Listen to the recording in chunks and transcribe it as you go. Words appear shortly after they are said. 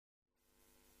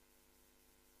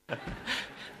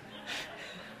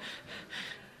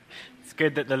It's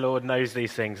good that the Lord knows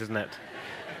these things, isn't it?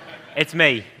 It's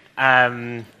me,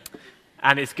 and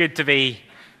it's good to be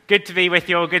with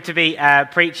you all. Good to be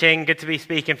preaching. Good to be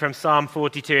speaking from Psalm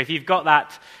 42. If you've got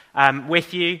that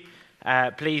with you,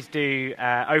 please do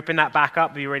open that back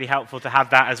up. It'd be really helpful to have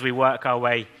that as we work our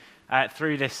way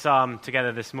through this psalm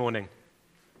together this morning.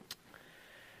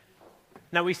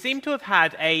 Now, we seem to have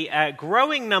had a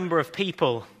growing number of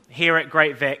people here at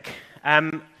Great Vic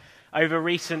over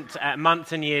recent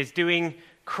months and years doing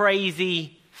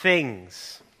crazy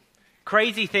things.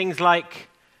 Crazy things like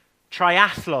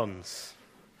triathlons.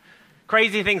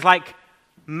 Crazy things like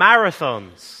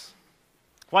marathons.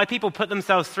 Why people put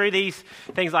themselves through these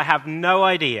things, I have no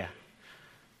idea.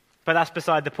 But that's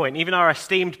beside the point. Even our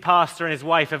esteemed pastor and his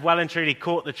wife have well and truly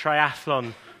caught the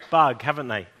triathlon bug, haven't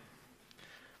they?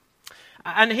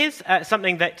 And here's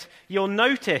something that you'll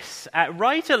notice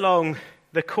right along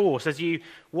the course as you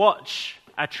watch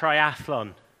a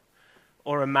triathlon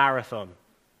or a marathon.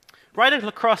 Right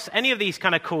across any of these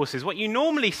kind of courses, what you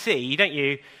normally see, don't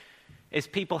you, is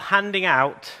people handing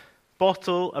out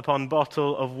bottle upon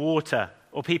bottle of water,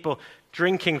 or people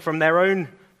drinking from their own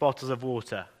bottles of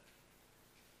water.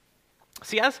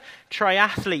 See, as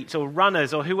triathletes or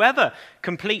runners or whoever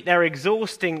complete their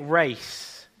exhausting race,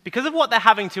 because of what they're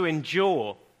having to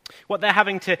endure, what they're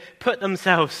having to put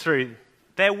themselves through,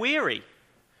 they're weary,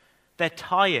 they're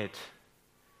tired,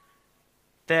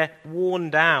 they're worn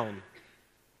down.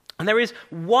 And there is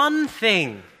one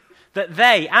thing that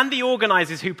they and the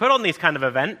organizers who put on these kind of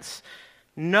events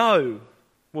know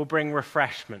will bring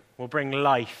refreshment, will bring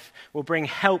life, will bring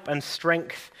help and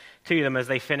strength to them as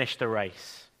they finish the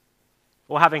race.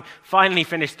 Or having finally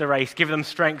finished the race, give them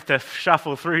strength to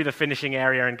shuffle through the finishing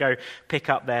area and go pick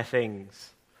up their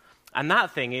things. And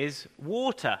that thing is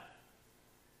water.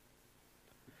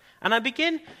 And I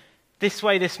begin this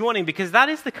way this morning because that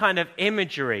is the kind of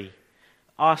imagery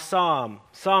our Psalm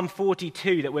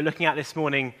 42 that we're looking at this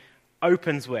morning,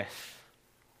 opens with.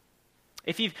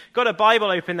 If you've got a Bible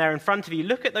open there in front of you,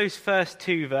 look at those first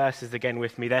two verses again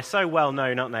with me. They're so well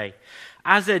known, aren't they?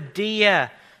 As a deer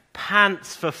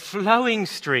pants for flowing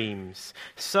streams,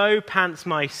 so pants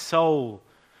my soul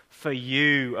for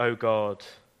you, O God.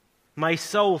 My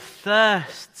soul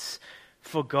thirsts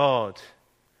for God,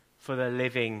 for the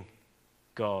living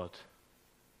God.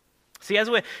 See,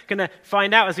 as we're going to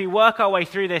find out as we work our way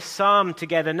through this psalm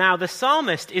together now, the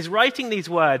psalmist is writing these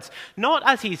words not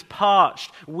as he's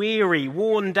parched, weary,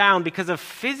 worn down because of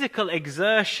physical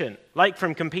exertion, like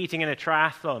from competing in a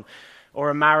triathlon or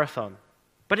a marathon,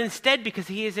 but instead because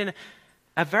he is in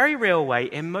a very real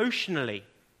way emotionally,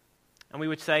 and we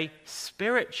would say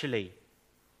spiritually,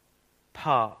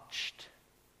 parched,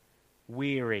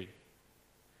 weary,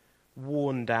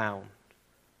 worn down.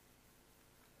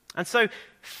 And so,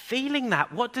 feeling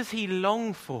that, what does he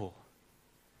long for?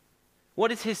 What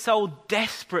is his soul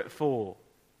desperate for?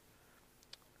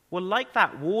 Well, like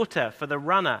that water for the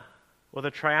runner or the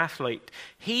triathlete,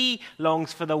 he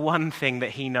longs for the one thing that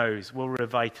he knows will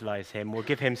revitalize him, will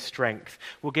give him strength,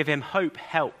 will give him hope,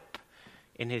 help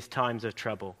in his times of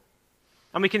trouble.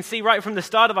 And we can see right from the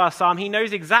start of our psalm, he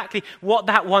knows exactly what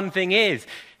that one thing is.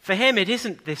 For him, it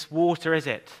isn't this water, is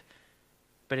it?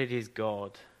 But it is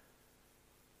God.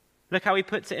 Look how he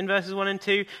puts it in verses 1 and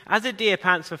 2. As a deer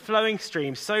pants for flowing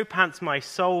streams, so pants my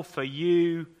soul for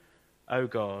you, O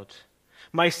God.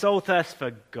 My soul thirsts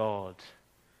for God,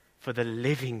 for the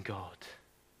living God.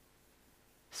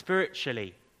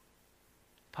 Spiritually,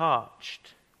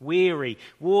 parched, weary,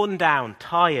 worn down,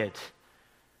 tired,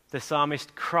 the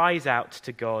psalmist cries out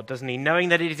to God, doesn't he? Knowing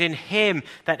that it is in him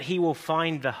that he will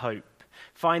find the hope,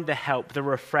 find the help, the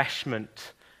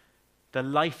refreshment, the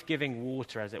life-giving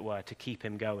water, as it were, to keep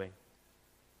him going.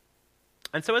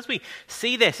 And so as we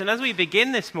see this, and as we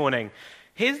begin this morning,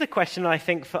 here's the question I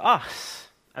think for us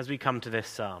as we come to this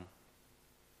psalm.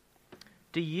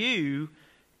 Do you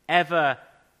ever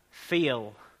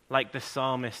feel like the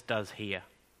psalmist does here?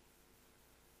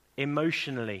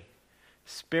 Emotionally,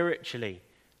 spiritually,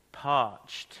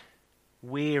 parched,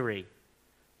 weary,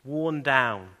 worn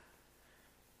down,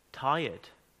 tired.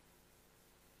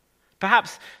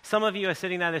 Perhaps some of you are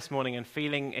sitting there this morning and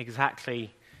feeling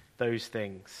exactly those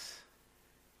things.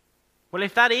 Well,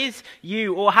 if that is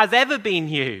you or has ever been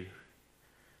you,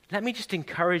 let me just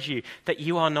encourage you that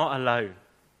you are not alone.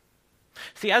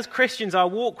 See, as Christians, our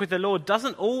walk with the Lord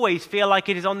doesn't always feel like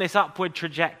it is on this upward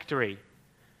trajectory.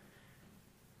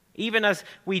 even as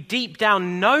we deep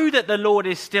down know that the Lord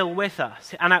is still with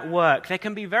us and at work, there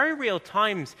can be very real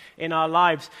times in our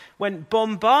lives when,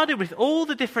 bombarded with all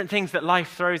the different things that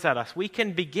life throws at us, we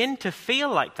can begin to feel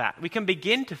like that. We can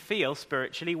begin to feel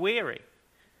spiritually weary.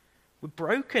 We're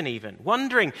broken even,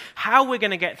 wondering how we're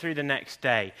going to get through the next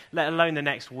day, let alone the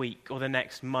next week or the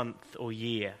next month or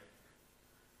year.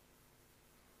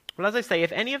 Well, as I say,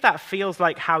 if any of that feels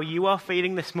like how you are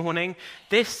feeling this morning,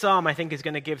 this psalm, I think, is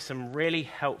going to give some really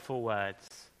helpful words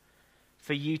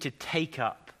for you to take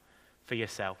up for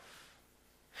yourself.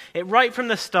 It right from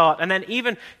the start, and then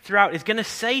even throughout, is going to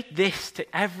say this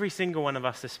to every single one of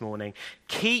us this morning.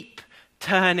 Keep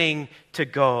turning to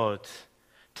God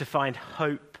to find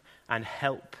hope and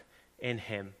help in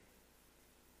him.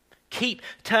 Keep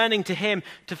turning to him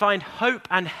to find hope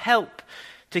and help,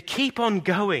 to keep on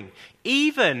going,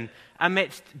 even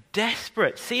amidst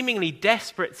seemingly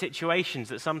desperate situations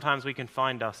that sometimes we can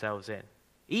find ourselves in,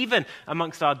 even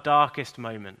amongst our darkest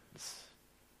moments.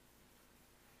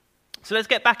 So let's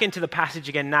get back into the passage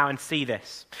again now and see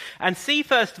this. And see,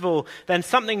 first of all, then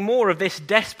something more of this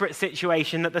desperate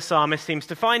situation that the psalmist seems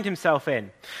to find himself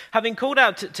in. Having called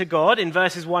out to God in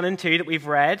verses 1 and 2 that we've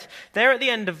read, there at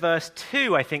the end of verse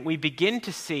 2, I think, we begin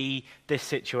to see this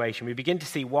situation. We begin to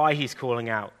see why he's calling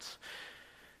out.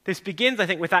 This begins, I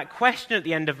think, with that question at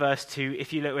the end of verse 2,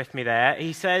 if you look with me there.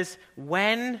 He says,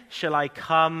 "When shall I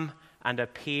come and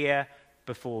appear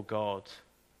before God?"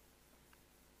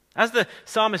 As the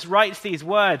psalmist writes these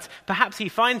words, perhaps he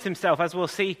finds himself, as we'll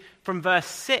see from verse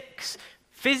 6,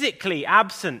 physically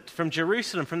absent from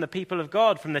Jerusalem, from the people of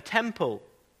God, from the temple.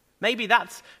 Maybe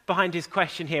that's behind his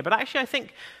question here, but actually I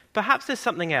think perhaps there's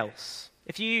something else.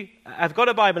 If you have got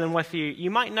a Bible in with you, you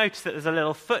might notice that there's a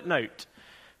little footnote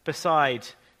beside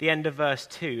the end of verse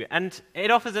 2, and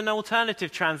it offers an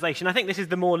alternative translation. I think this is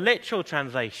the more literal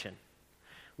translation.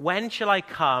 When shall I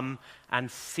come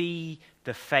and see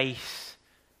the face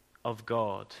of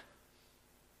God?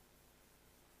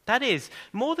 That is,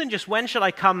 more than just when shall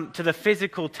I come to the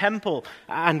physical temple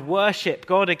and worship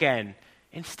God again.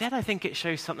 Instead, I think it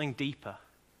shows something deeper.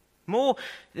 More,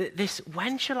 this,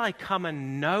 when shall I come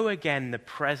and know again the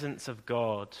presence of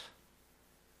God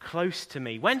close to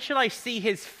me? When shall I see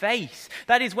his face?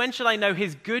 That is, when shall I know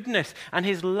his goodness and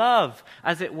his love,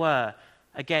 as it were,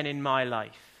 again in my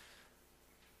life?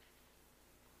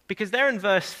 Because there in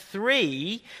verse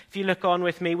 3, if you look on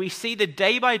with me, we see the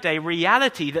day-by-day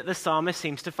reality that the psalmist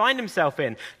seems to find himself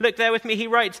in. Look there with me, he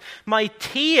writes, "My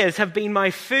tears have been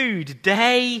my food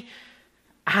day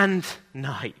and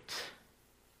night."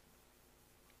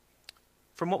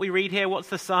 From what we read here, what's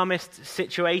the psalmist's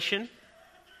situation?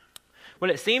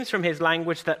 Well, it seems from his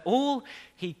language that all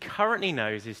he currently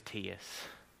knows is tears.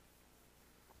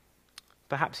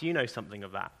 Perhaps you know something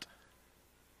of that.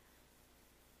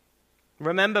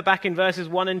 Remember back in verses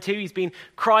 1 and 2, he's been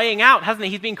crying out, hasn't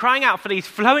he? He's been crying out for these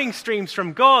flowing streams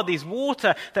from God, these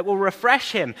water that will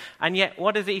refresh him. And yet,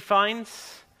 what does he find?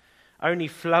 Only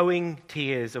flowing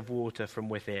tears of water from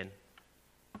within.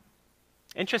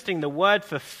 Interesting, the word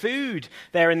for food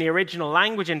there in the original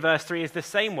language in verse 3 is the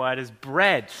same word as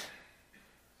bread.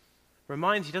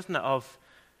 Reminds you, doesn't it, of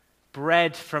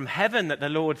bread from heaven that the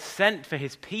Lord sent for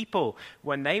his people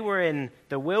when they were in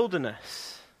the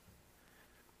wilderness.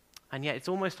 And yet it's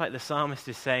almost like the psalmist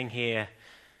is saying here,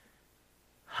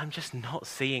 I'm just not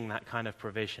seeing that kind of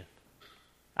provision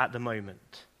at the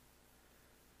moment.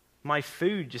 My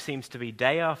food just seems to be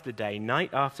day after day,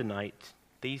 night after night,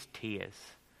 these tears.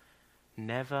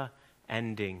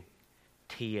 Never-ending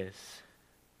tears.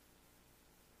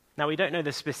 Now, we don't know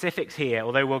the specifics here,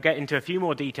 although we'll get into a few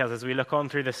more details as we look on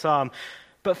through the psalm.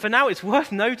 But for now, it's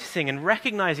worth noticing and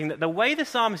recognizing that the way the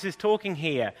psalmist is talking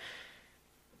here,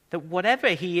 that whatever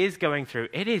he is going through,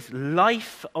 it is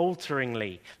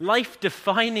life-alteringly,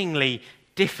 life-definingly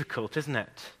difficult, isn't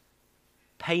it?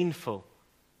 Painful.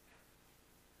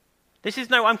 This is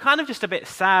I'm kind of just a bit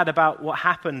sad about what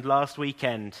happened last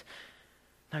weekend.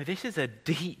 No, this is a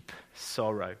deep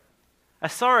sorrow. A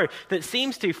sorrow that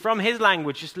seems to, from his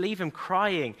language, just leave him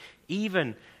crying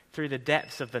even through the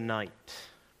depths of the night.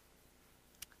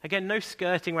 Again, no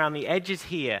skirting around the edges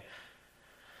here.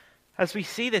 As we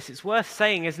see this, it's worth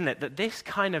saying, isn't it, that this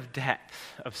kind of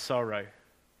depth of sorrow,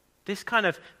 this kind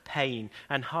of pain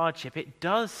and hardship, it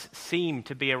does seem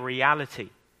to be a reality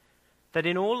that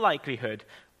in all likelihood,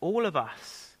 all of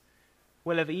us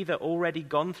will have either already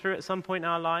gone through at some point in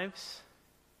our lives,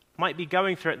 might be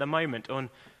going through at the moment, or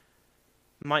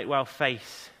might well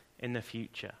face in the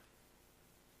future.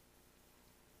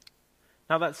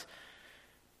 Now that's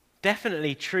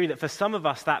definitely true that for some of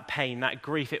us that pain, that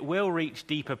grief, it will reach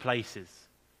deeper places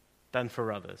than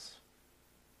for others.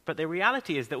 But the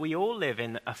reality is that we all live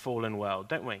in a fallen world,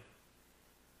 don't we?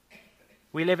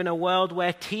 We live in a world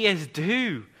where tears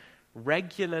do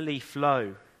regularly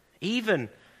flow, even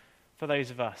for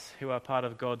those of us who are part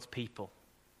of God's people.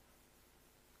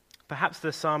 Perhaps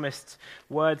the psalmist's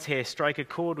words here strike a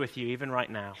chord with you even right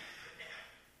now.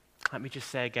 Let me just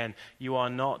say again, you are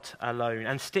not alone.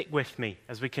 And stick with me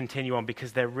as we continue on,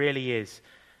 because there really is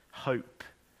hope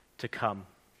to come.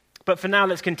 But for now,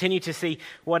 let's continue to see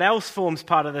what else forms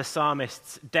part of the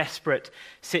psalmist's desperate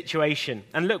situation.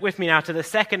 And look with me now to the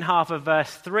second half of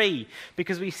verse 3,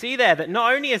 because we see there that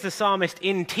not only is the psalmist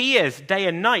in tears day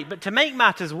and night, but to make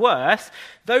matters worse,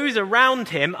 those around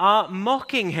him are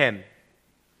mocking him.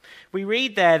 We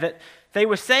read there that they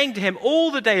were saying to him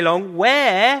all the day long,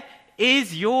 "Where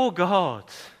is your God?"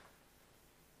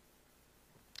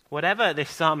 Whatever this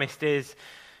psalmist is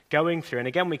going through, and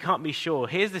again, we can't be sure,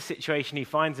 here's the situation he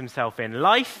finds himself in.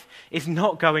 Life is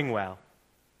not going well.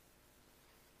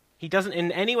 He doesn't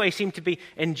in any way seem to be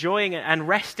enjoying it and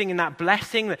resting in that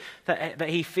blessing that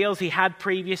he feels he had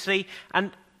previously.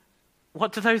 And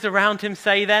what do those around him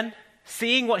say then?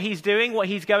 Seeing what he's doing, what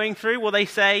he's going through, will they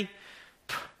say,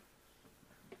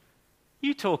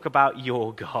 "You talk about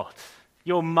your God,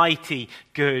 your mighty,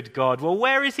 good God. Well,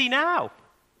 where is he now?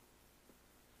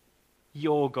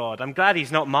 Your God. I'm glad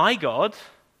he's not my God,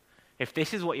 if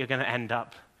this is what you're going to end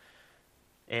up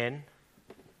in."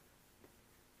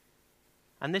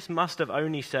 And this must have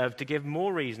only served to give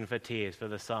more reason for tears for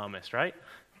the psalmist, right?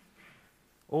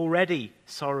 Already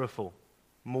sorrowful,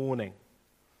 mourning.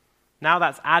 Now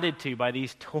that's added to by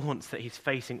these taunts that he's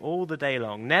facing all the day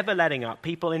long, never letting up,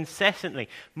 people incessantly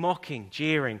mocking,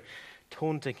 jeering,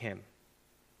 taunting him.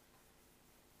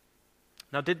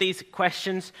 Now, did these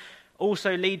questions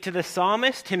also lead to the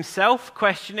psalmist himself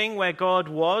questioning where God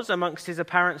was amongst his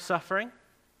apparent suffering?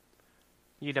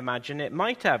 You'd imagine it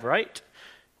might have, right?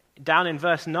 Down in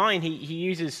verse 9, he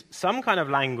uses some kind of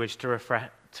language to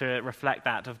reflect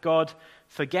that, of God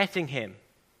forgetting him.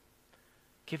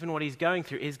 Given what he's going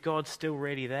through, is God still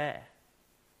really there?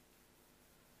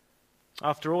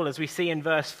 After all, as we see in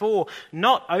verse 4,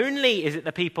 not only is it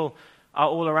the people are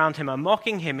all around him are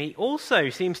mocking him, he also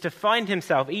seems to find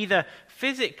himself either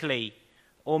physically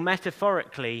or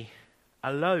metaphorically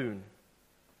alone.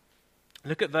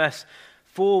 Look at verse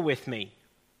 4 with me.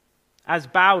 As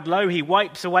bowed low, he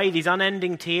wipes away these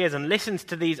unending tears and listens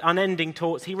to these unending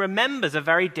taunts. He remembers a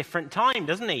very different time,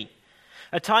 doesn't he?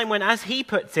 A time when, as he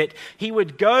puts it, he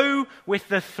would go with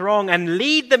the throng and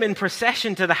lead them in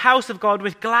procession to the house of God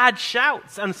with glad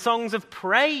shouts and songs of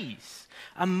praise,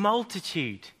 a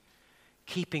multitude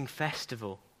keeping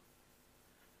festival.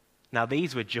 Now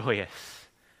these were joyous,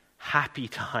 happy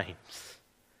times.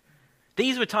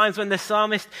 These were times when the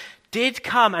psalmist did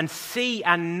come and see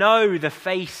and know the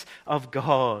face of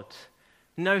God,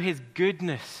 know his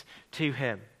goodness to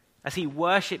him as he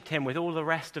worshipped him with all the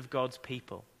rest of God's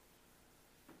people.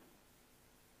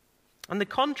 And the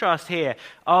contrast here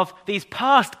of these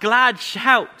past glad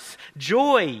shouts,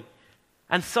 joy,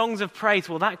 and songs of praise,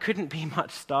 well, that couldn't be much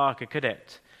starker, could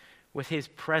it? With his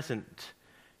present,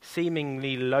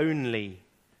 seemingly lonely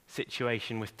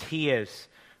situation with tears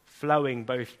flowing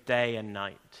both day and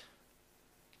night.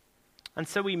 And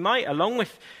so we might, along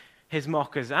with his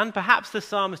mockers and perhaps the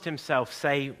psalmist himself,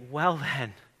 say, well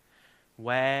then,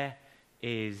 where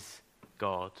is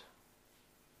God?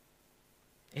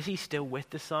 Is he still with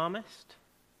the psalmist?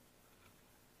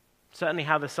 Certainly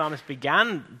how the psalmist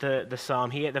began the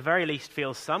psalm, he at the very least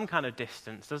feels some kind of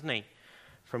distance, doesn't he,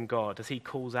 from God as he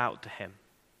calls out to him.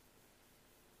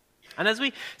 And as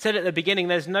we said at the beginning,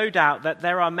 there's no doubt that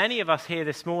there are many of us here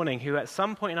this morning who at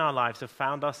some point in our lives have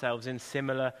found ourselves in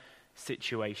similar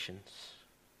situations.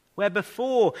 Where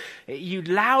before you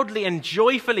loudly and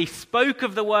joyfully spoke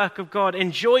of the work of God,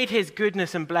 enjoyed his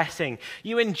goodness and blessing.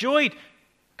 You enjoyed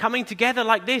coming together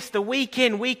like this, the week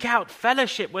in, week out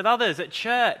fellowship with others at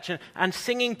church and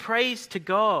singing praise to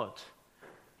God.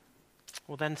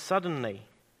 Well, then suddenly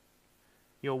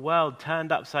your world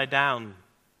turned upside down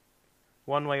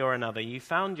one way or another. You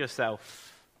found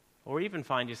yourself, or even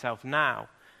find yourself now,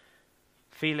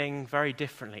 feeling very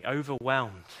differently,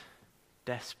 overwhelmed,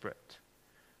 desperate,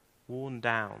 worn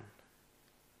down.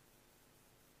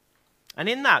 And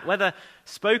in that, whether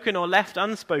spoken or left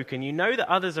unspoken, you know that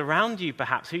others around you,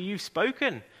 perhaps, who you've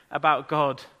spoken about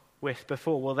God with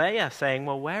before, well, they are saying,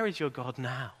 well, where is your God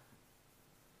now?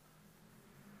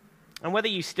 And whether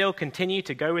you still continue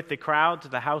to go with the crowd to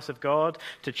the house of God,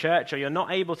 to church, or you're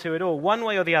not able to at all, one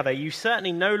way or the other, you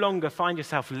certainly no longer find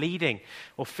yourself leading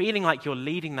or feeling like you're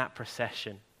leading that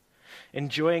procession,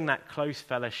 enjoying that close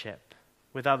fellowship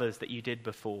with others that you did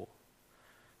before.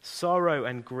 Sorrow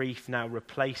and grief now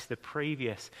replace the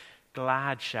previous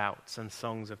glad shouts and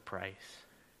songs of praise.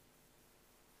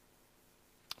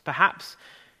 Perhaps,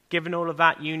 given all of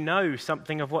that, you know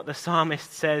something of what the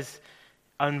psalmist says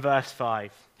in verse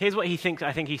 5. Here's what he thinks.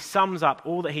 I think he sums up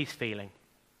all that he's feeling.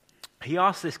 He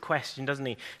asks this question, doesn't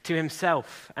he, to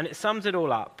himself, and it sums it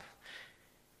all up.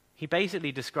 He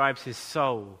basically describes his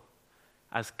soul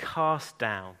as cast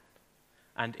down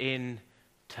and in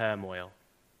turmoil.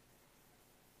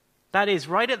 That is,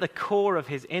 right at the core of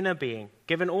his inner being,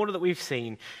 given all that we've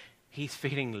seen, he's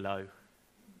feeling low.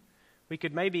 We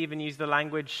could maybe even use the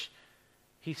language,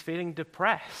 he's feeling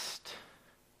depressed.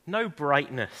 No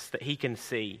brightness that he can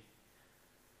see.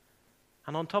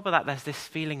 And on top of that, there's this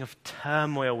feeling of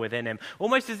turmoil within him,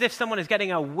 almost as if someone is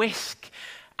getting a whisk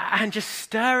and just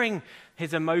stirring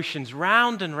his emotions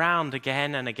round and round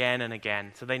again and again and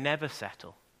again, so they never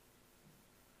settle.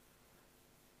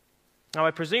 Now,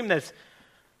 I presume there's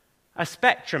a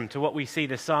spectrum to what we see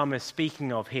the psalmist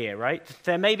speaking of here, right?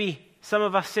 There may be some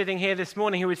of us sitting here this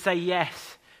morning who would say,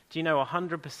 yes, do you know,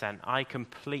 100%, I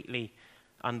completely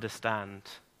understand.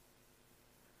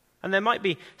 And there might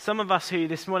be some of us who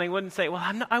this morning wouldn't say, well,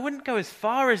 I wouldn't go as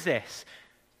far as this,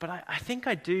 but I think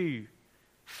I do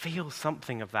feel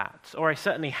something of that, or I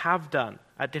certainly have done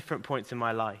at different points in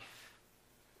my life.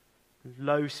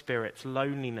 Low spirits,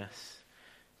 loneliness,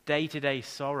 day-to-day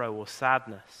sorrow or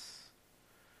sadness.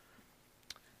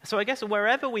 So I guess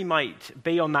wherever we might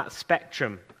be on that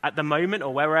spectrum at the moment,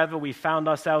 or wherever we found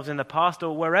ourselves in the past,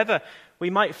 or wherever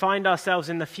we might find ourselves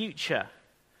in the future,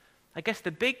 I guess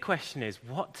the big question is,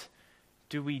 what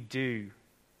do we do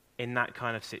in that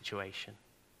kind of situation?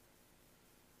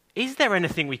 Is there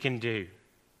anything we can do?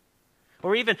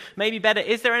 Or even, maybe better,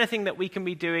 is there anything that we can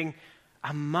be doing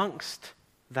amongst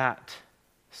that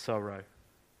sorrow,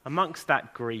 amongst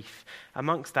that grief,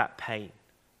 amongst that pain?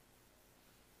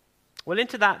 Well,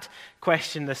 into that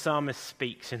question the psalmist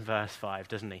speaks in verse 5,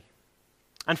 doesn't he?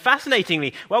 And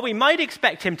fascinatingly, while we might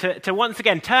expect him to once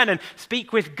again turn and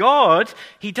speak with God,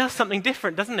 he does something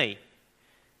different, doesn't he?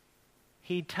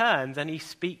 He turns and he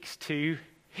speaks to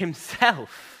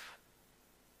himself.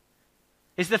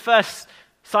 It's the first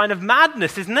sign of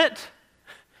madness, isn't it?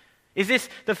 Is this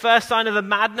the first sign of the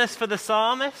madness for the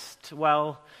psalmist?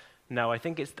 Well, no, I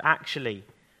think it's actually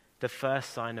the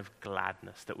first sign of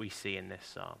gladness that we see in this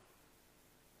psalm.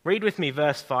 Read with me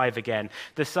verse 5 again.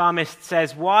 The psalmist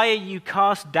says, "Why are you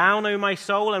cast down, O my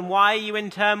soul, and why are you in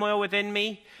turmoil within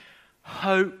me?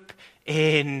 Hope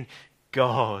in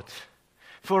God,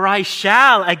 for I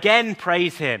shall again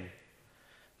praise him,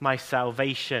 my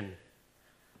salvation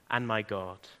and my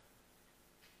God."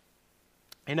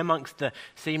 In amongst the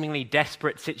seemingly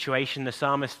desperate situation the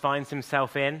psalmist finds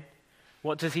himself in,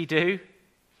 what does he do?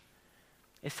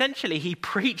 Essentially, he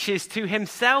preaches to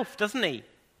himself, doesn't he?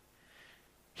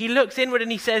 He looks inward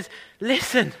and he says,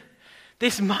 listen,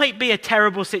 this might be a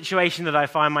terrible situation that I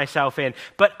find myself in,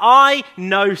 but I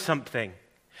know something.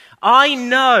 I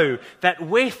know that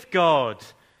with God,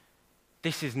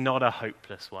 this is not a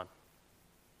hopeless one.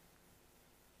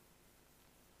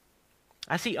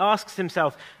 As he asks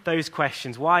himself those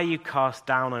questions, why are you cast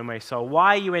down, O my soul?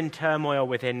 Why are you in turmoil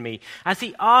within me? As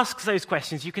he asks those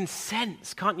questions, you can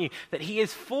sense, can't you, that he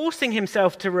is forcing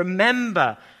himself to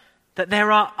remember that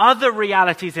there are other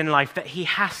realities in life that he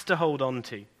has to hold on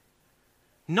to.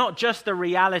 Not just the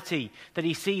reality that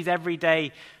he sees every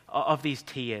day of these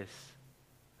tears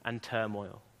and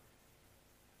turmoil.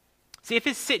 See, if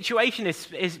his situation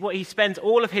is what he spends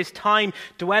all of his time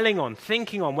dwelling on,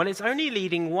 thinking on, well, it's only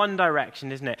leading one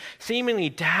direction, isn't it? Seemingly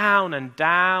down and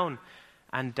down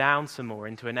and down some more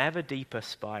into an ever deeper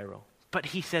spiral. But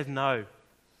he says, no,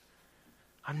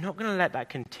 I'm not going to let that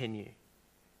continue.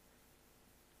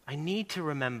 I need to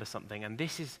remember something, and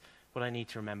this is what I need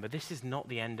to remember. This is not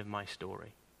the end of my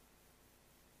story.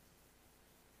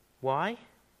 Why?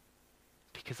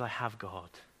 Because I have God.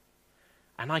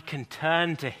 And I can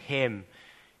turn to him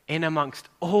in amongst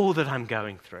all that I'm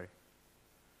going through.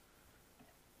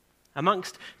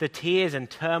 Amongst the tears and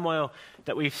turmoil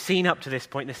that we've seen up to this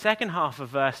point, the second half of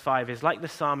verse 5 is like the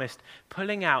psalmist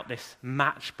pulling out this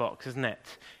matchbox, isn't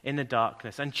it, in the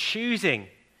darkness, and choosing,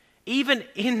 even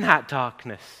in that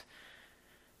darkness,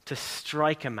 to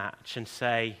strike a match and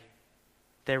say,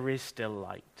 there is still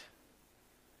light.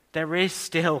 There is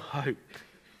still hope.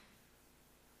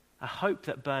 A hope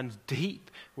that burns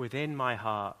deep within my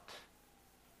heart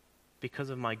because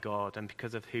of my God and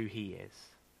because of who he is.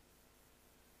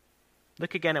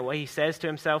 Look again at what he says to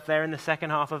himself there in the second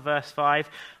half of verse 5.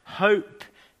 Hope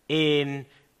in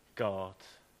God,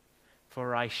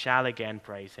 for I shall again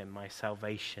praise him, my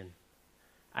salvation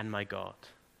and my God.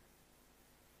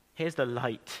 Here's the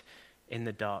light in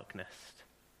the darkness.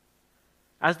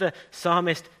 As the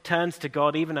psalmist turns to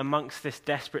God, even amongst this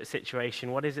desperate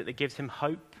situation, what is it that gives him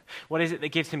hope? What is it that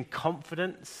gives him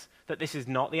confidence that this is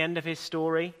not the end of his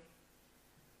story?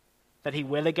 That he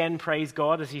will again praise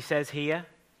God, as he says here?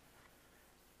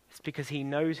 It's because he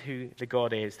knows who the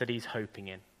God is that he's hoping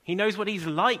in. He knows what he's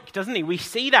like, doesn't he? We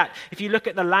see that if you look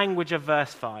at the language of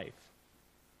verse 5.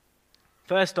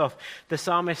 First off, the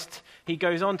psalmist, he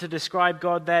goes on to describe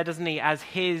God there, doesn't he, as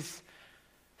his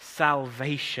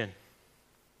salvation.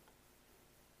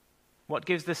 What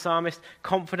gives the psalmist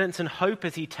confidence and hope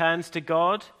as he turns to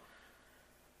God?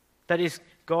 That is,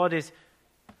 God is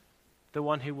the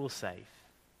one who will save.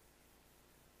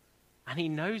 And he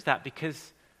knows that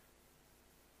because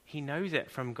he knows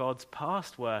it from God's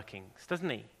past workings, doesn't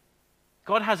he?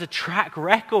 God has a track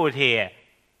record here.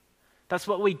 That's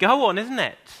what we go on, isn't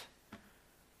it?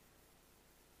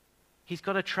 He's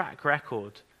got a track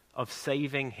record of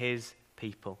saving his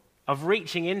people, of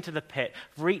reaching into the pit,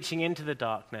 of reaching into the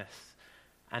darkness,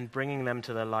 and bringing them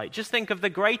to the light. Just think of the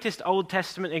greatest Old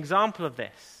Testament example of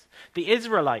this. The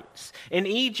Israelites in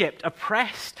Egypt,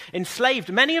 oppressed,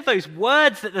 enslaved. Many of those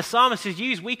words that the psalmist has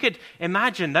used, we could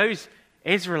imagine those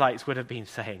Israelites would have been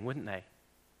saying, wouldn't they?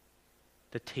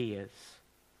 The tears.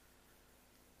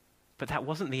 But that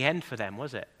wasn't the end for them,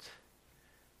 was it?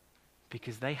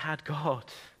 Because they had God.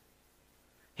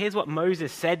 Here's what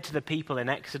Moses said to the people in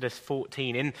Exodus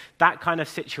 14, in that kind of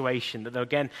situation that,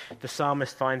 again, the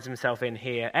psalmist finds himself in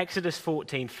here. Exodus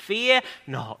 14, fear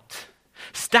not.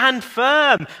 Stand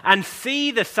firm and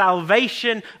see the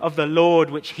salvation of the Lord,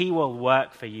 which he will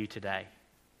work for you today.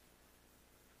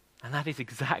 And that is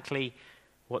exactly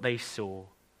what they saw,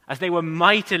 as they were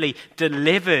mightily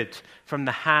delivered from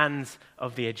the hands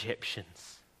of the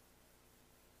Egyptians.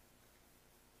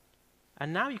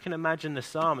 And now you can imagine the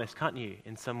psalmist, can't you,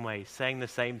 in some ways, saying the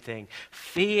same thing.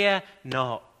 Fear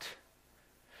not.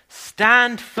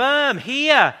 Stand firm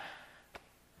here.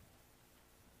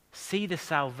 See the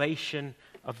salvation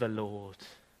of the Lord.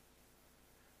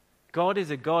 God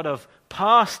is a God of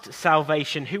past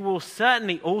salvation who will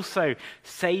certainly also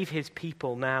save his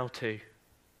people now too.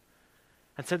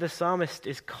 And so the psalmist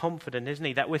is confident, isn't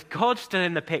he, that with God still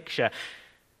in the picture,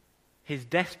 his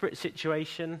desperate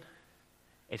situation,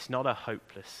 it's not a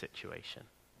hopeless situation.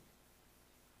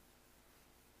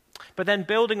 But then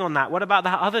building on that, what about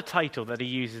that other title that he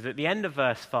uses at the end of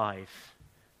verse 5?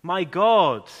 My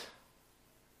God.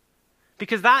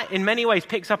 Because that in many ways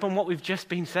picks up on what we've just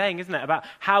been saying, isn't it? About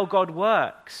how God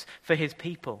works for his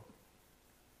people.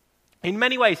 In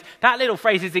many ways, that little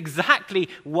phrase is exactly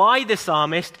why the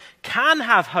psalmist can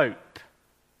have hope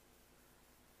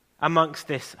amongst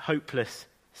this hopeless,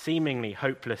 seemingly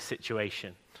hopeless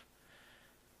situation.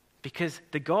 Because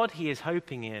the God he is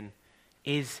hoping in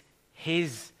is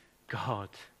his God.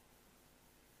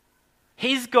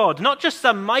 His God, not just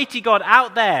some mighty God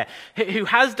out there who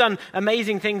has done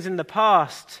amazing things in the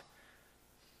past,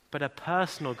 but a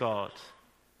personal God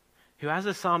who, as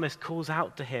the psalmist calls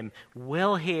out to him,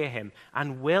 will hear him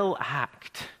and will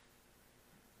act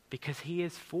because he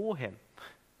is for him.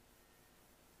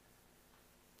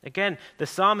 Again, the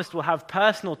psalmist will have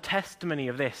personal testimony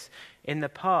of this in the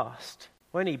past,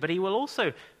 won't he? But he will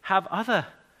also have other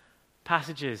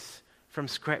passages from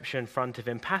Scripture in front of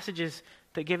him, passages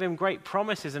that give him great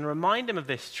promises and remind him of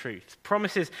this truth.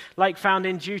 Promises like found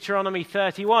in Deuteronomy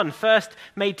 31, first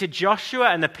made to Joshua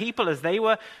and the people as they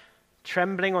were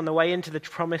trembling on the way into the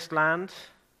promised land.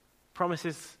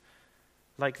 Promises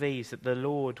like these, that the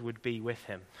Lord would be with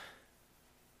him,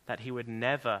 that he would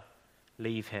never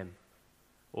leave him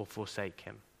or forsake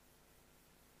him.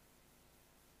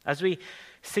 As we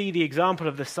see the example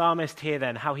of the psalmist here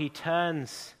then, how he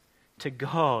turns to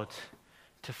God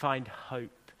to find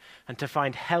hope and to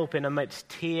find help in amidst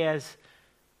tears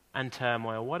and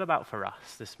turmoil. What about for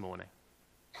us this morning?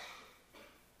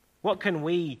 What can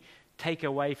we take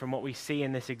away from what we see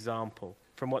in this example,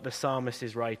 from what the psalmist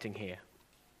is writing here?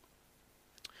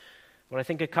 Well, I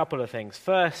think a couple of things.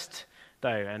 First, though,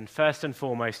 and first and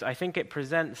foremost, I think it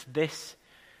presents this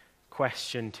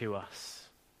question to us.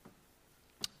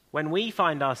 When we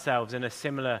find ourselves in a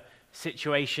similar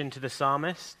situation to the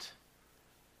psalmist,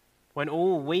 when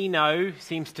all we know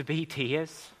seems to be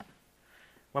tears,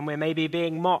 when we're maybe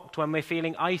being mocked, when we're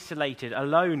feeling isolated,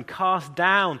 alone, cast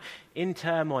down in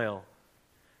turmoil,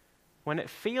 when it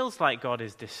feels like God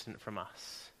is distant from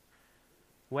us,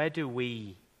 where do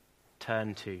we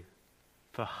turn to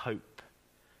for hope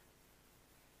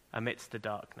amidst the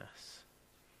darkness?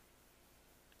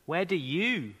 Where do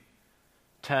you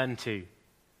turn to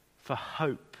for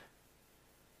hope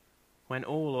when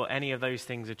all or any of those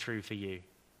things are true for you?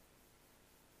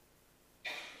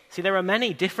 See, there are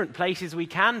many different places we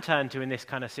can turn to in this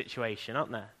kind of situation,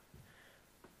 aren't there?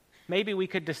 Maybe we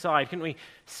could decide, couldn't we?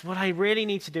 What I really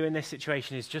need to do in this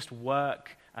situation is just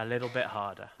work a little bit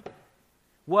harder.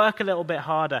 Work a little bit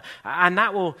harder. And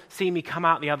that will see me come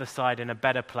out the other side in a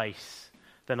better place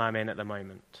than I'm in at the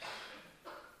moment.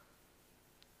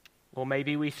 Or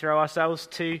maybe we throw ourselves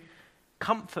to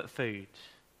comfort food.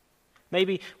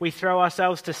 Maybe we throw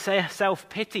ourselves to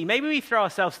self-pity. Maybe we throw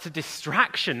ourselves to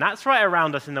distraction. That's right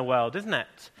around us in the world, isn't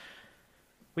it?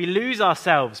 We lose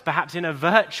ourselves perhaps in a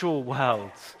virtual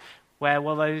world where,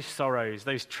 well, those sorrows,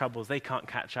 those troubles, they can't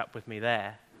catch up with me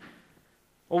there.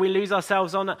 Or we lose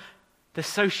ourselves on the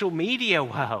social media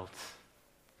world.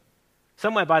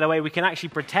 Somewhere, by the way, we can actually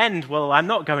pretend, well, I'm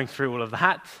not going through all of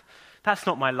that. That's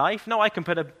not my life. No, I can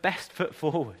put a best foot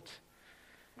forward.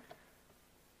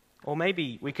 Or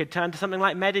maybe we could turn to something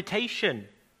like meditation,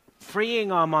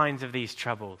 freeing our minds of these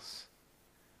troubles.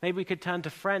 Maybe we could turn to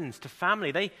friends, to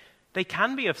family. They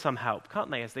can be of some help,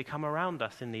 can't they, as they come around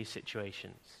us in these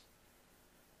situations.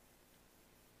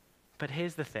 But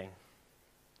here's the thing.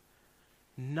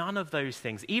 None of those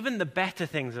things, even the better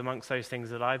things amongst those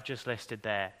things that I've just listed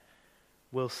there,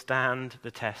 will stand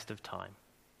the test of time.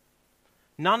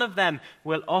 None of them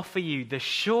will offer you the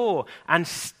sure and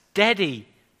steady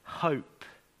hope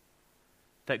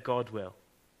that God will,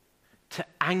 to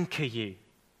anchor you,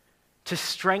 to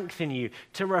strengthen you,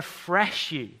 to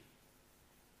refresh you.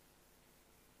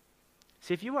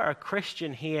 See, if you are a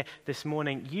Christian here this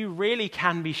morning, you really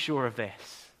can be sure of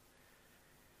this.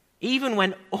 Even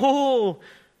when all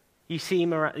you see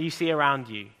around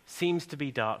you seems to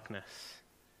be darkness,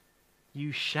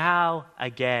 you shall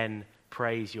again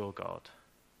praise your God.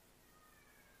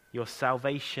 Your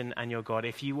salvation and your God,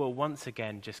 if you will once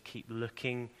again just keep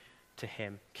looking to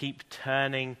him, keep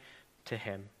turning to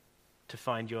him to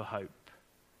find your hope.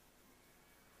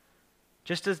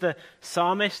 Just as the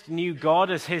psalmist knew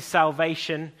God as his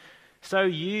salvation, so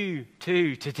you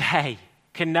too today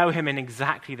can know him in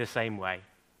exactly the same way.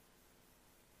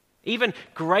 Even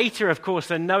greater, of course,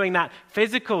 than knowing that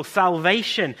physical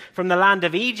salvation from the land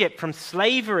of Egypt, from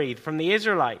slavery, from the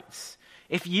Israelites.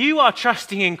 If you are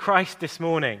trusting in Christ this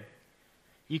morning,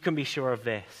 you can be sure of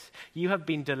this. You have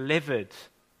been delivered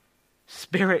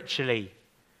spiritually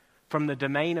from the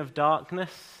domain of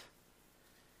darkness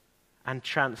and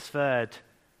transferred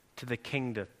to the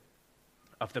kingdom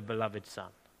of the beloved Son.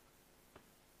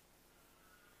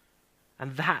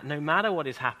 And that, no matter what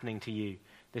is happening to you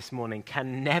this morning,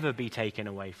 can never be taken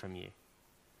away from you.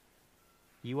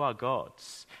 You are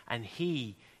God's, and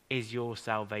he is your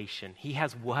salvation. He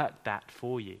has worked that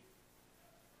for you.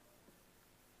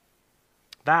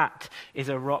 That is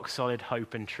a rock-solid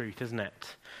hope and truth, isn't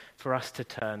it, for us to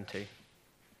turn to.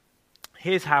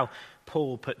 Here's how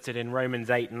Paul puts it in Romans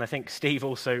 8, and I think Steve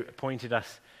also pointed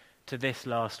us to this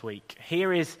last week.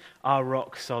 Here is our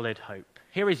rock-solid hope.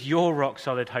 Here is your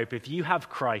rock-solid hope if you have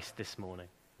Christ this morning.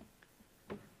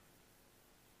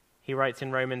 He writes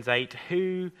in Romans 8,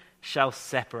 "Who shall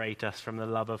separate us from the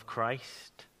love of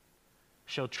Christ?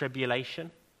 Shall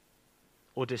tribulation,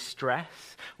 or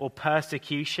distress, or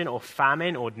persecution, or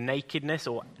famine, or nakedness,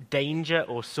 or danger,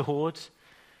 or sword?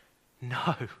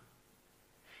 No.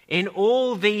 In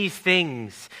all these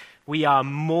things, we are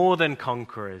more than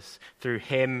conquerors through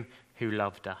him who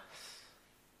loved us.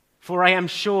 For I am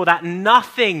sure that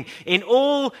nothing in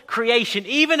all creation,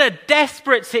 even a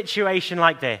desperate situation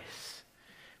like this,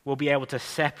 will be able to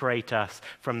separate us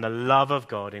from the love of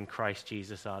God in Christ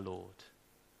Jesus our Lord."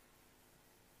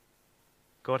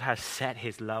 God has set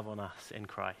his love on us in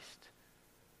Christ,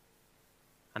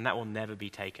 and that will never be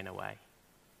taken away.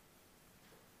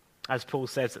 As Paul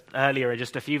says earlier,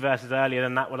 just a few verses earlier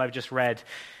than that, what I've just read,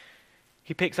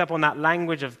 he picks up on that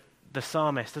language of the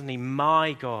psalmist, doesn't he?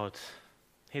 My God.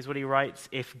 Here's what he writes: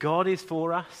 "If God is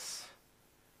for us,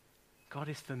 God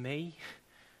is for me,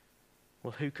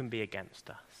 well, who can be against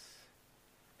us?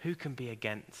 Who can be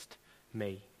against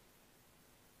me?"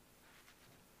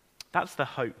 That's the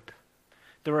hope,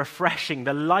 the refreshing,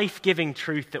 the life-giving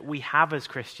truth that we have as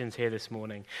Christians here this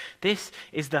morning. This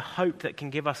is the hope that can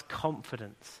give us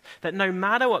confidence that no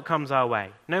matter what comes our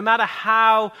way, no matter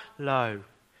how low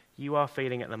you are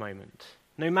feeling at the moment,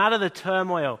 no matter the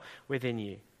turmoil within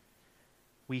you,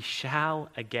 we shall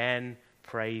again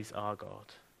praise our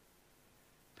God.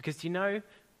 Because you know,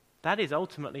 that is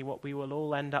ultimately what we will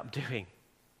all end up doing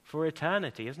for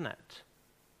eternity, isn't it?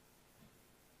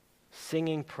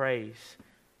 Singing praise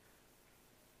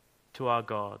to our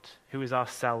God, who is our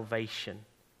salvation.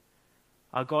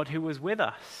 Our God who was with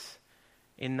us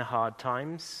in the hard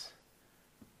times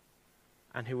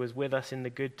and who was with us in the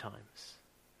good times.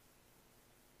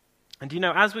 And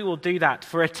as we will do that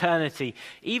for eternity,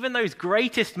 even those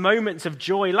greatest moments of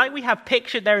joy, like we have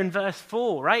pictured there in verse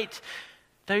 4, right?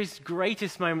 Those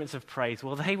greatest moments of praise,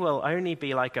 well, they will only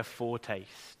be like a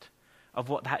foretaste of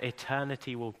what that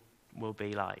eternity will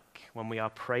be like when we are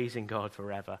praising God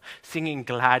forever, singing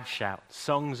glad shouts,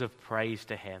 songs of praise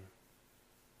to him.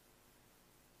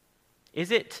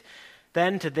 Is it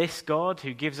then to this God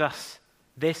who gives us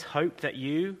this hope that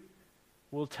you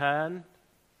will turn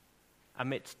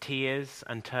amidst tears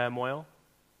and turmoil?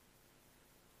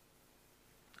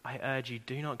 I urge you,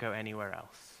 do not go anywhere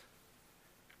else.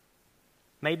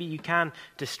 Maybe you can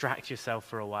distract yourself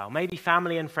for a while. Maybe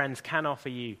family and friends can offer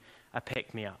you a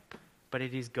pick-me-up. But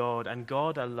it is God, and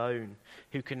God alone,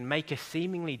 who can make a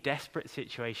seemingly desperate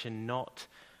situation not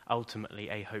ultimately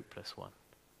a hopeless one.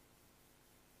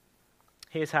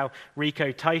 Here's how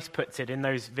Rico Tice puts it in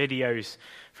those videos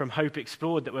from Hope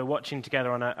Explored that we're watching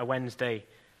together on a Wednesday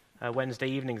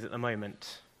evenings at the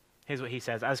moment. Here's what he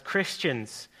says. As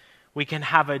Christians, we can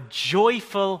have a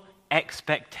joyful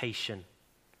expectation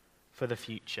for the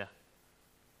future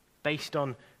based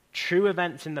on true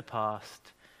events in the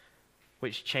past,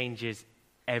 which changes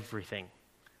everything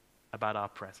about our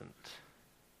present.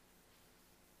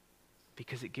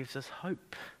 Because it gives us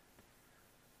hope.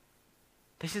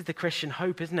 This is the Christian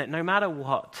hope, isn't it? No matter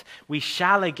what, we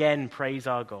shall again praise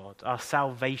our God, our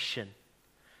salvation.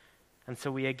 And so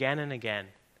we again and again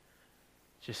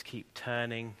just keep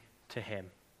turning to him.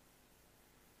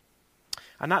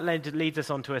 And that leads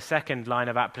us on to a second line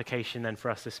of application then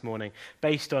for us this morning,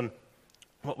 based on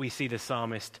what we see the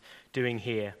psalmist doing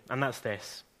here. And that's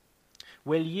this.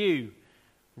 Will you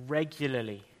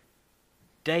regularly,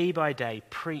 day by day,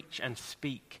 preach and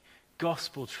speak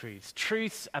gospel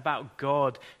truths about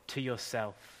God to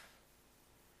yourself,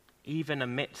 even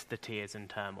amidst the tears and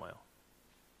turmoil?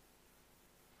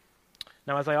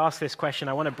 Now, as I ask this question,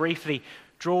 I want to briefly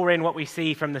draw in what we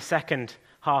see from the second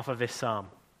half of this psalm.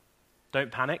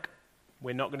 Don't panic.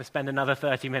 We're not going to spend another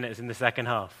 30 minutes in the second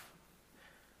half.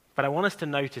 But I want us to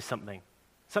notice something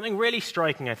really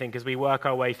striking, I think, as we work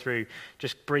our way through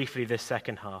just briefly this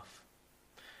second half.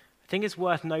 I think it's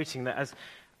worth noting that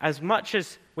as much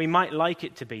as we might like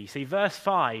it to be, see, verse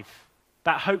 5,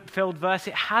 that hope-filled verse,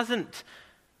 it hasn't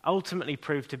ultimately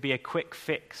proved to be a quick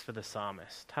fix for the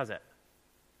psalmist, has it?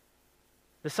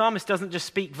 The psalmist doesn't just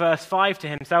speak verse 5 to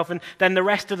himself and then the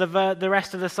rest of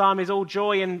the psalm is all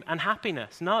joy and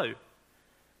happiness. No.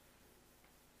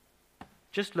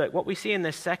 Just look, what we see in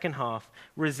this second half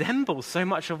resembles so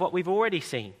much of what we've already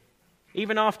seen.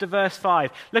 Even after verse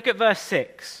 5. Look at verse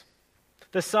 6.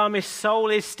 The psalmist's soul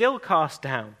is still cast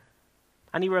down,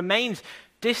 and he remains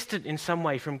distant in some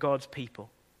way from God's people.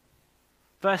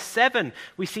 Verse 7,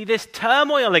 we see this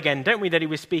turmoil again, don't we, that he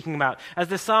was speaking about, as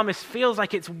the psalmist feels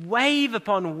like it's wave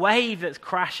upon wave that's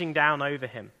crashing down over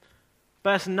him.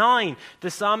 Verse 9,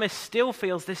 the psalmist still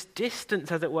feels this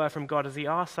distance, as it were, from God as he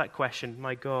asks that question,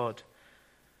 my God,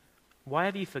 why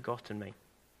have you forgotten me?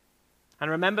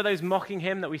 And remember those mocking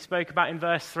him that we spoke about in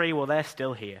verse 3? Well, they're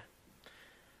still here.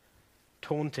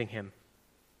 Taunting him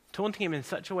in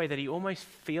such a way that he almost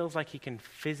feels like he can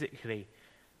physically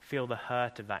feel the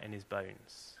hurt of that in his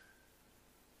bones.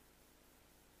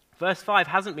 Verse 5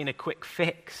 hasn't been a quick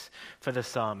fix for the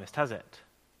psalmist, has it?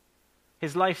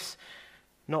 His life's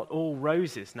not all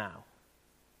roses now.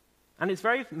 And it's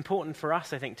very important for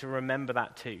us, I think, to remember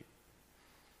that too.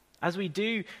 As we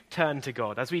do turn to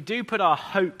God, as we do put our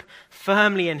hope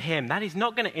firmly in him, that is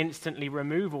not going to instantly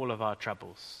remove all of our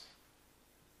troubles.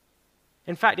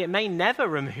 In fact, it may never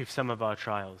remove some of our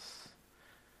trials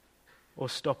or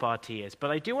stop our tears.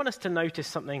 But I do want us to notice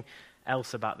something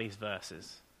else about these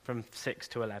verses from 6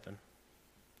 to 11.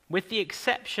 With the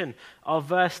exception of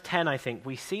verse 10, I think,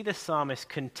 we see the psalmist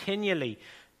continually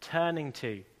turning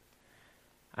to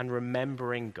and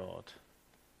remembering God,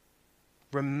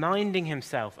 reminding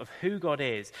himself of who God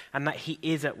is and that he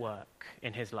is at work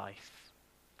in his life.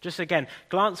 Just again,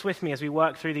 glance with me as we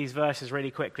work through these verses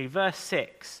really quickly. Verse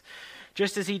 6,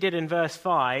 just as he did in verse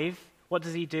 5, what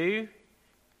does he do?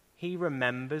 He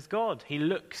remembers God. He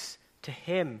looks to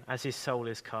him as his soul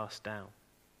is cast down.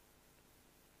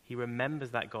 He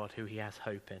remembers that God who he has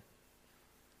hope in.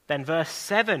 Then verse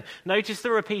 7, notice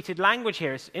the repeated language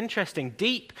here. It's interesting.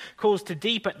 Deep calls to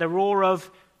deep at the roar of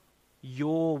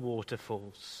your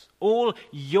waterfalls. All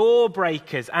your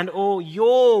breakers and all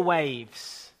your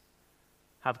waves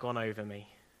have gone over me.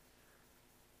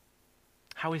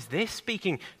 How is this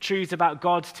speaking truths about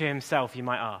God to himself, you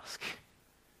might ask,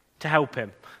 to help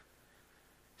him?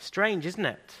 Strange, isn't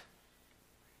it?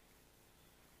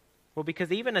 Well,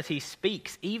 because even as he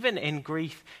speaks, even in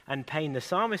grief and pain, the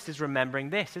psalmist is remembering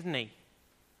this, isn't he?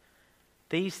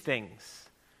 these things,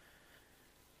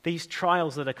 these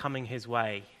trials that are coming his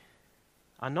way,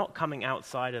 are not coming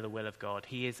outside of the will of God.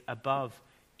 He is above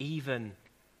even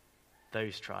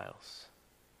those trials.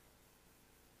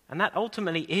 And that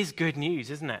ultimately is good news,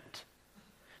 isn't it?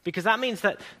 Because that means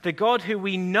that the God who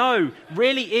we know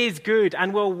really is good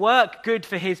and will work good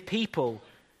for his people,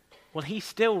 well, he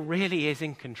still really is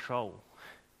in control.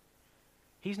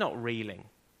 He's not reeling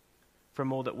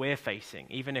from all that we're facing,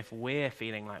 even if we're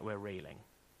feeling like we're reeling.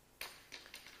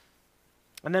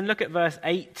 And then look at verse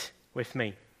 8 with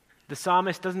me. The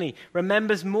psalmist, doesn't he,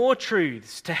 remembers more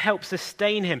truths to help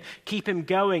sustain him, keep him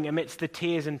going amidst the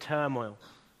tears and turmoil.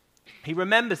 He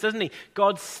remembers, doesn't he,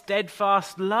 God's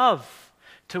steadfast love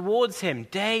towards him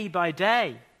day by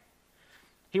day.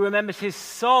 He remembers his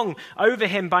song over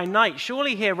him by night,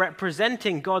 surely here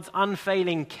representing God's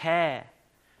unfailing care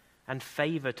and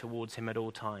favor towards him at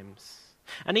all times.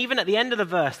 And even at the end of the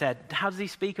verse there, how does he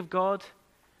speak of God?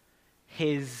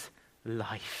 His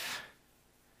life.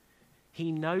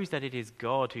 He knows that it is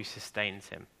God who sustains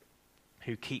him,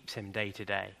 who keeps him day to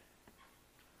day.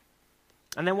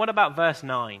 And then what about verse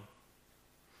 9?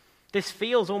 This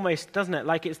feels almost, doesn't it,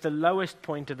 like it's the lowest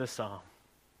point of the psalm,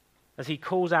 as he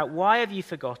calls out, "Why have you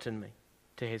forgotten me?"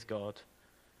 to his God.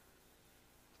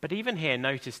 But even here,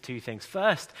 notice two things.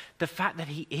 First, the fact that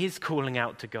he is calling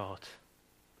out to God.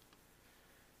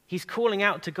 He's calling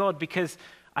out to God because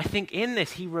I think in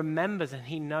this he remembers and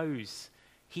he knows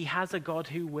he has a God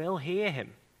who will hear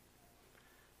him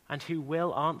and who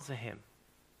will answer him.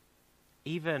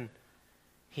 Even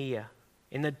here,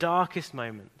 in the darkest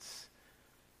moments,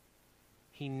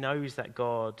 he knows that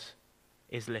God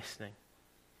is listening.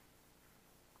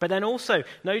 But then also,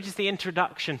 notice the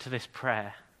introduction to this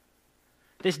prayer.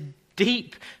 This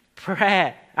deep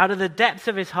prayer out of the depths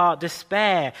of his heart,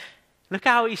 despair. Look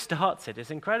how he starts it.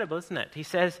 It's incredible, isn't it? He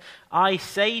says, "I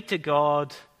say to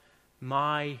God,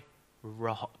 my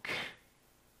rock."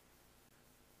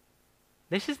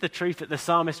 This is the truth that the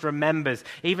psalmist remembers,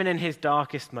 even in his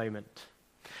darkest moment.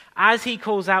 As he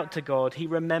calls out to God, he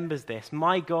remembers this.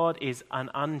 My God is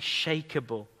an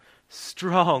unshakable,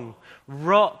 strong,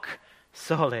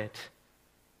 rock-solid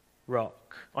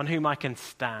rock on whom I can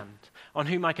stand, on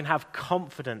whom I can have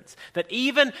confidence that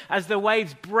even as the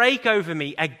waves break over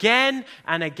me again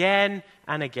and again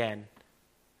and again,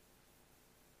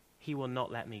 he will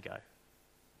not let me go.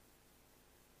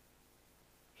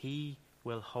 He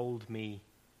will hold me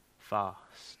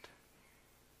fast.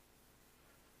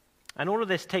 And all of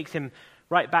this takes him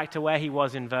right back to where he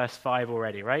was in verse 5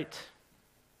 already, right?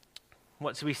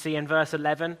 What do we see in verse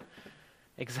 11?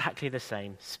 Exactly the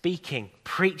same. Speaking,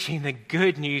 preaching the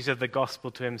good news of the gospel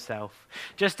to himself.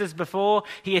 Just as before,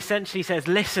 he essentially says,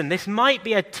 listen, this might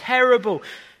be a terrible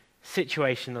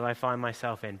situation that I find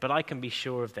myself in, but I can be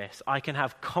sure of this. I can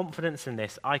have confidence in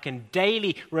this. I can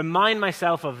daily remind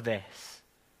myself of this.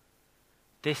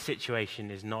 This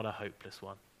situation is not a hopeless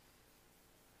one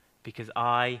because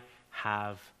I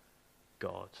have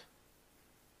God.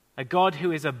 A God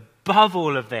who is above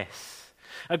all of this.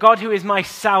 A God who is my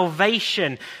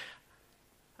salvation.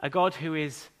 A God who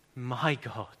is my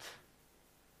God.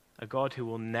 A God who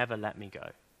will never let me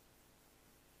go.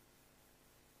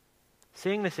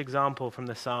 Seeing this example from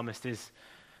the psalmist is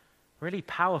really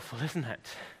powerful, isn't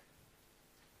it?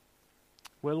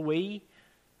 Will we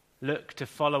look to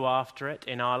follow after it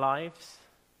in our lives?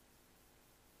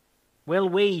 Will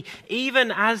we,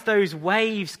 even as those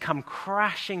waves come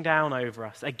crashing down over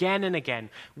us again and again,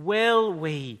 will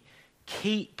we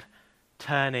keep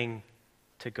turning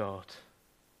to God?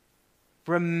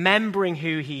 Remembering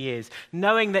who he is,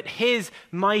 knowing that his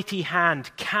mighty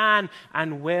hand can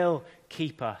and will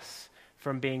keep us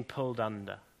from being pulled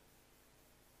under.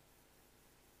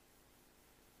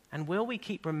 And will we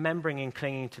keep remembering and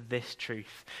clinging to this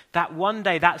truth? That one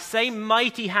day, that same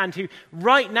mighty hand who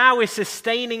right now is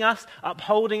sustaining us,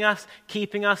 upholding us,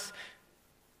 keeping us,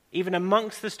 even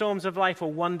amongst the storms of life,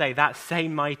 or one day that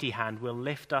same mighty hand will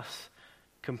lift us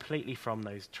completely from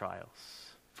those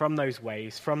trials, from those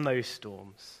waves, from those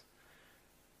storms.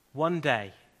 One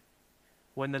day,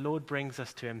 when the Lord brings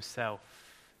us to himself,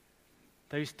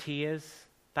 those tears,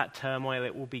 that turmoil,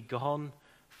 it will be gone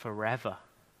forever.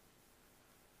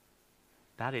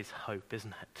 That is hope,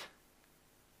 isn't it?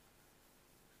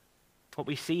 What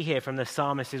we see here from the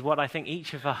psalmist is what I think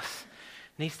each of us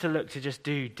needs to look to just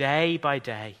do day by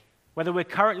day. Whether we're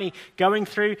currently going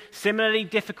through similarly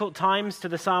difficult times to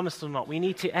the psalmist or not, we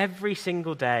need to every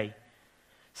single day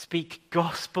speak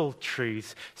gospel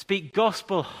truths, speak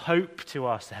gospel hope to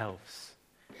ourselves.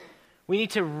 We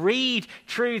need to read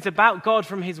truths about God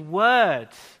from his word.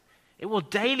 It will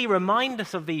daily remind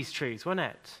us of these truths, won't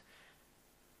it?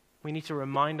 We need to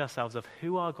remind ourselves of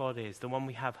who our God is, the one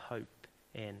we have hope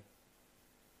in.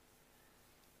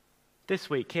 This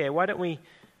week here, why don't we,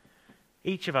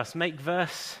 each of us, make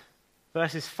verses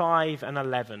 5 and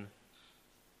 11.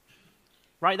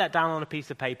 Write that down on a piece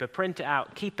of paper, print it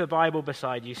out, keep a Bible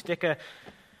beside you, stick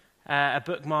a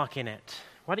bookmark in it.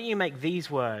 Why don't you make these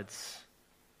words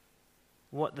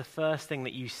what the first thing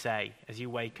that you say as you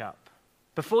wake up?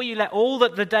 Before you let all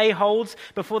that the day holds,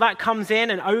 before that comes in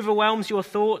and overwhelms your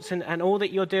thoughts and all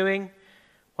that you're doing,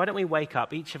 why don't we wake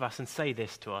up, each of us, and say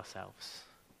this to ourselves?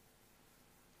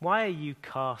 Why are you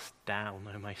cast down,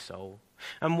 O my soul?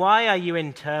 And why are you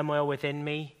in turmoil within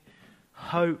me?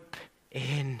 Hope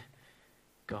in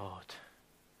God,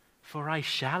 for I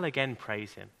shall again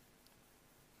praise him,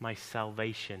 my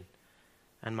salvation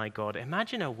and my God.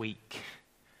 Imagine a week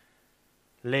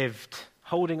lived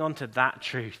holding on to that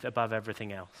truth above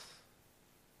everything else.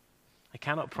 I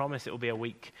cannot promise it will be a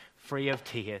week free of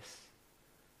tears,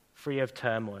 free of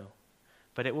turmoil,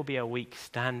 but it will be a week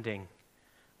standing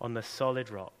on the solid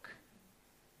rock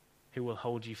who will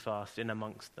hold you fast in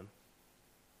amongst them.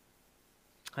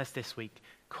 Let's this week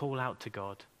call out to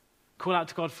God. Call out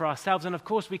to God for ourselves, and of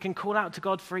course we can call out to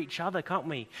God for each other, can't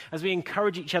we? As we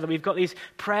encourage each other, we've got these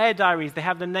prayer diaries. They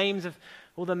have the names of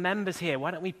all the members here.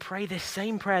 Why don't we pray this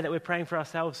same prayer that we're praying for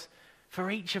ourselves for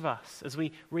each of us as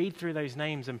we read through those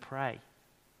names and pray?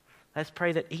 Let's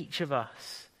pray that each of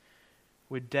us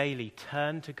would daily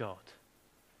turn to God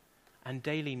and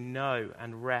daily know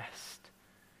and rest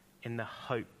in the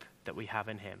hope that we have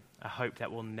in him, a hope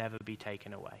that will never be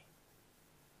taken away.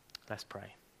 Let's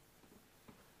pray.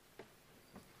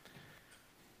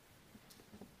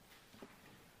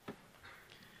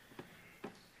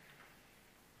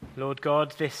 Lord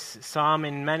God, this psalm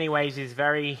in many ways is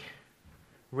very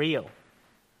real,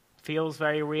 feels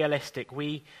very realistic.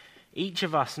 We, each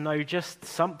of us, know just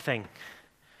something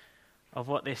of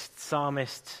what this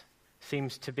psalmist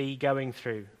seems to be going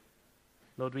through.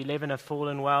 Lord, we live in a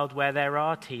fallen world where there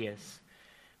are tears,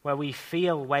 where we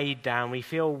feel weighed down, we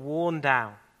feel worn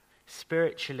down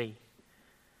spiritually.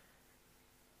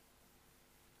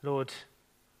 Lord,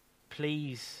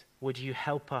 please, would you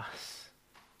help us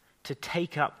to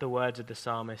take up the words of the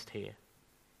psalmist here?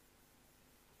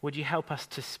 Would you help us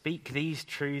to speak these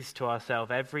truths to ourselves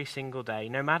every single day,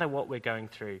 no matter what we're going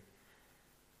through?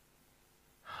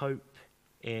 Hope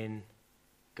in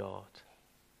God.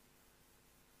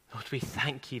 Lord, we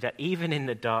thank you that even in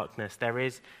the darkness there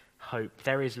is hope,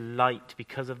 there is light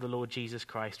because of the Lord Jesus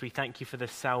Christ. We thank you for the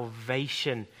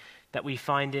salvation that we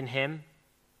find in him.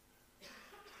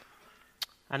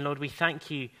 And Lord, we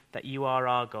thank you that you are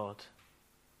our God.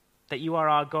 That you are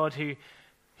our God who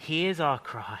hears our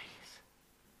cries,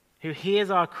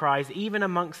 even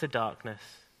amongst the darkness.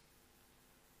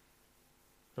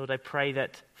 Lord, I pray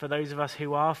that for those of us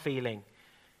who are feeling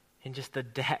in just the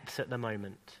depths at the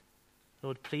moment,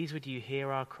 Lord, please would you hear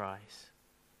our cries.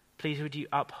 Please would you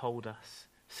uphold us,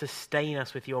 sustain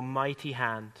us with your mighty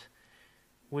hand.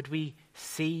 Would we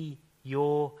see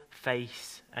your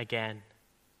face again?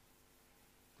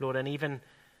 Lord, and even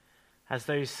as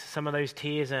some of those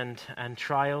tears and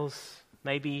trials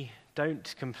maybe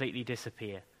don't completely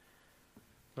disappear,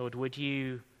 Lord, would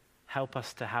you help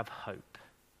us to have hope,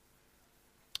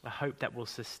 a hope that will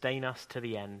sustain us to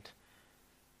the end,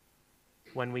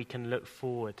 when we can look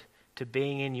forward to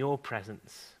being in your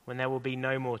presence, when there will be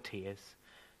no more tears,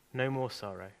 no more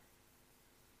sorrow,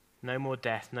 no more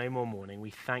death, no more mourning.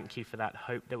 We thank you for that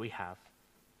hope that we have.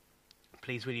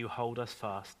 Please will you hold us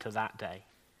fast to that day.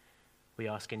 We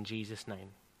ask in Jesus' name.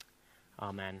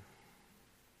 Amen.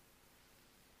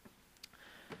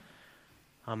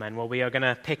 Amen. Well, we are going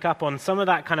to pick up on some of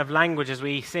that kind of language as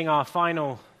we sing our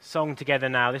final song together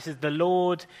now. This is "The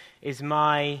Lord is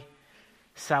my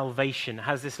salvation." It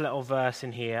has this little verse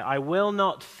in here. "I will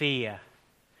not fear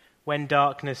when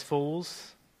darkness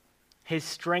falls. His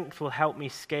strength will help me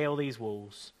scale these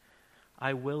walls.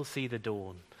 I will see the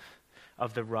dawn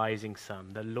of the rising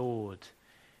sun. The Lord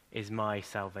is my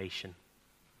salvation."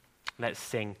 Let's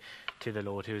sing to the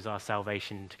Lord, who is our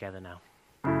salvation, together now.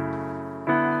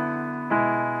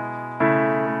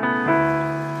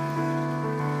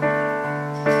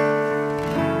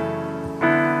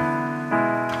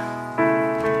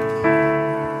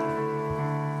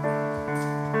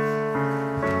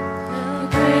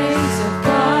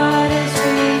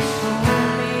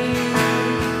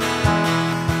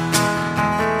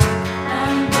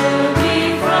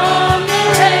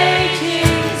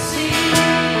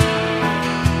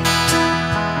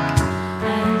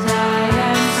 And I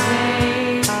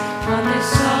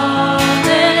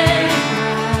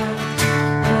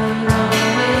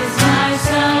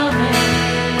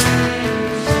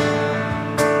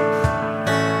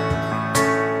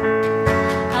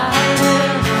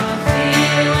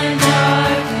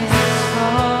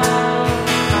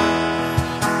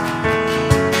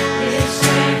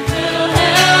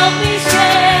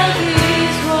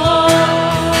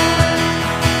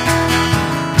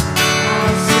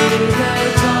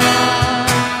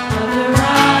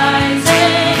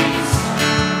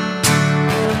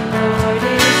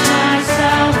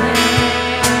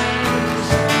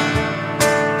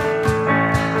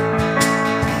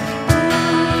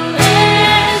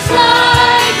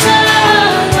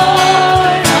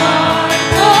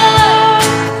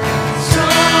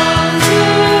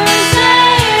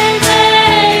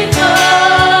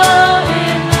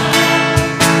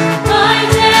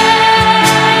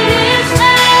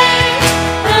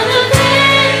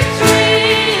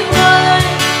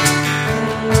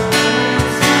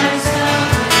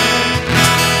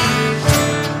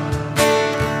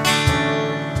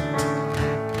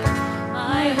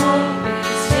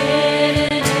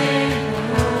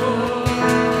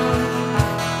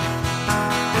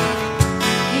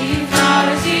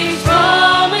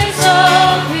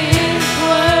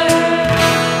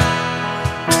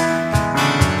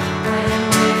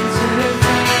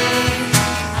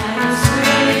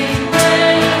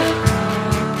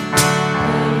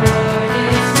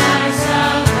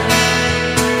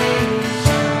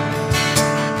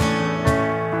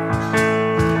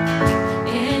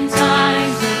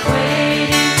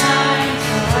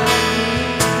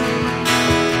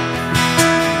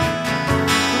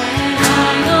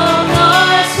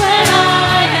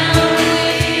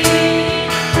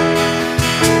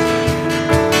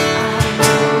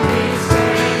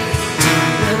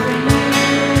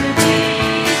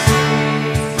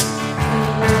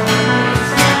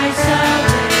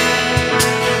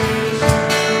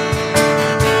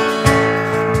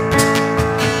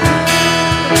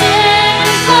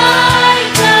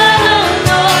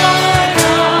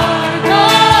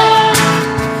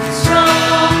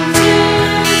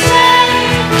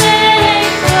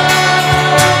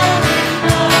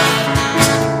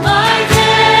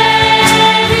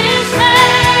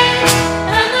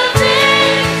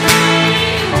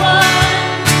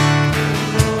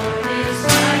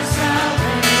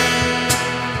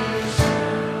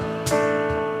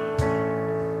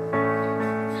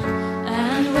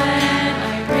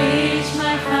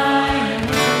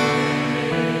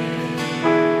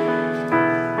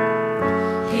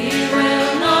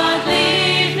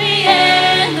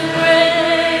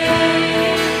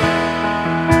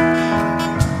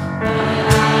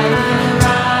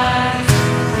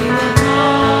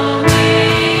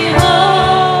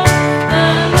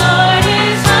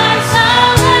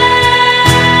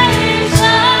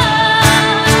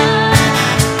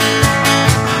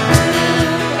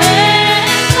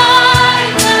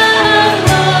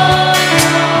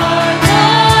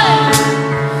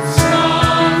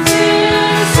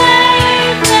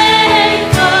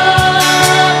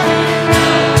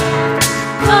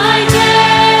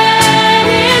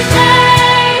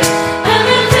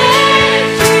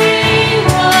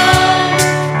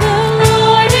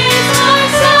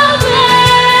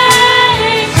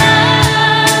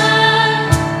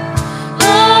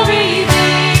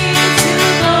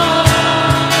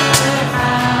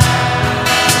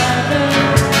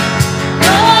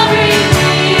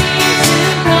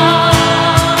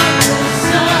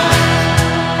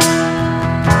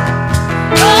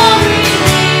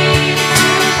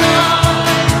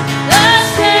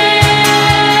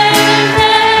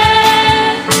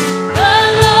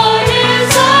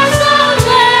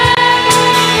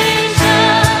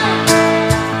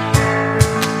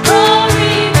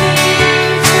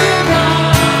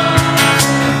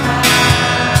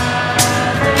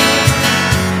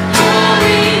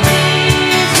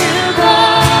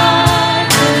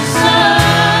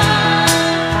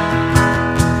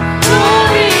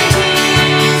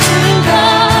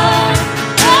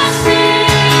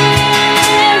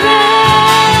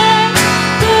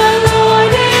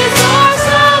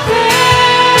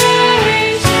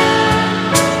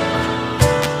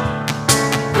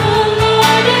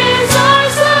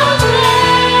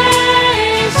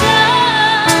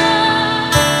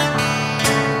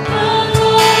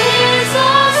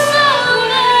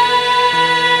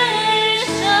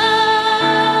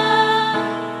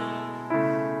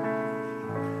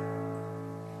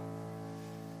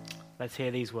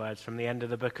hear these words from the end of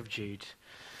the book of Jude.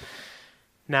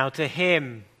 Now to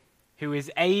him who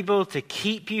is able to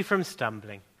keep you from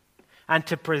stumbling and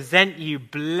to present you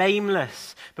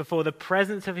blameless before the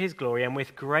presence of his glory and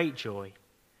with great joy,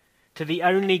 to the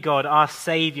only God, our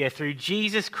Saviour, through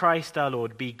Jesus Christ our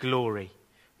Lord, be glory,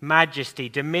 majesty,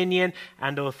 dominion,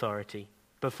 and authority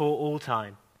before all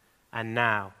time, and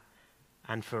now,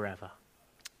 and forever.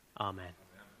 Amen.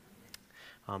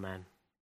 Amen.